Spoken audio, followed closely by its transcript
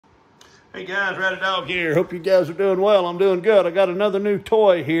Hey guys, Rowdydawg here. Hope you guys are doing well. I'm doing good. I got another new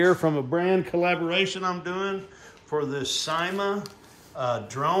toy here from a brand collaboration I'm doing for the SYMA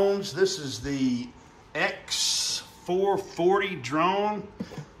drones. This is the X440 drone.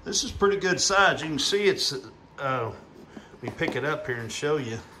 This is pretty good size. You can see it's, let me pick it up here and show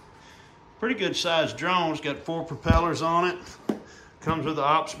you. Pretty good size drone. It's got 4 propellers on it. Comes with the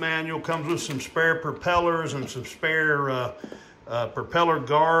ops manual, comes with some spare propellers and some spare propeller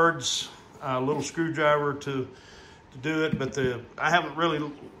guards. A little screwdriver to do it, but I haven't really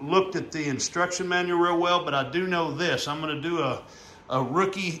looked at the instruction manual real well, but I do know this. I'm going to do a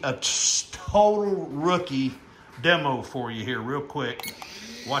total rookie demo for you here real quick.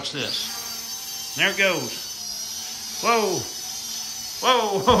 Watch this. There it goes. Whoa.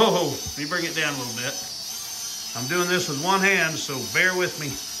 Whoa, whoa, whoa. Let me bring it down a little bit. I'm doing this with one hand, so bear with me.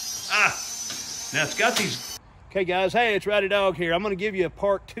 Now it's got these. Okay guys, hey, it's Rowdydawg here. I'm gonna give you a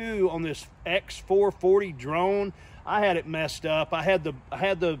part 2 on this X440 drone. I had it messed up. I had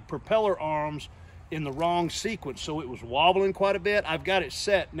the propeller arms in the wrong sequence, so it was wobbling quite a bit. I've got it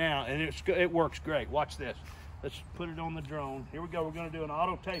set now, and it works great. Watch this. Let's put it on the drone. Here we go. We're gonna do an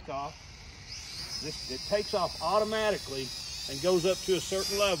auto takeoff. It takes off automatically and goes up to a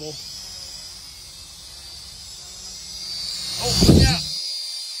certain level. Oh, look out.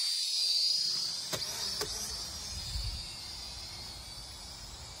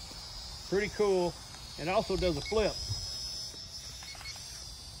 Pretty cool, and also does a flip.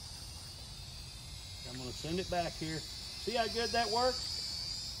 I'm gonna send it back here. See how good that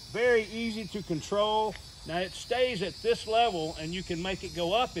works? Very easy to control. Now it stays at this level, and you can make it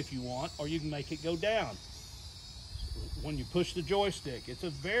go up if you want, or you can make it go down when you push the joystick. It's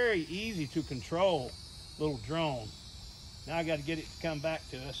a very easy to control little drone. Now I gotta get it to come back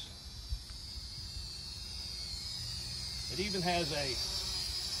to us. It even has a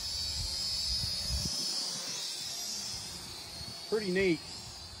pretty neat.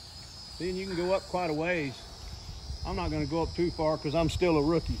 Then you can go up quite a ways. I'm not going to go up too far because I'm still a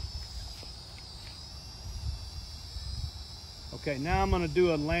rookie. Okay, now I'm going to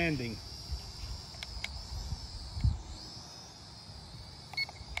do a landing.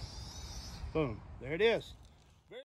 Boom, there it is.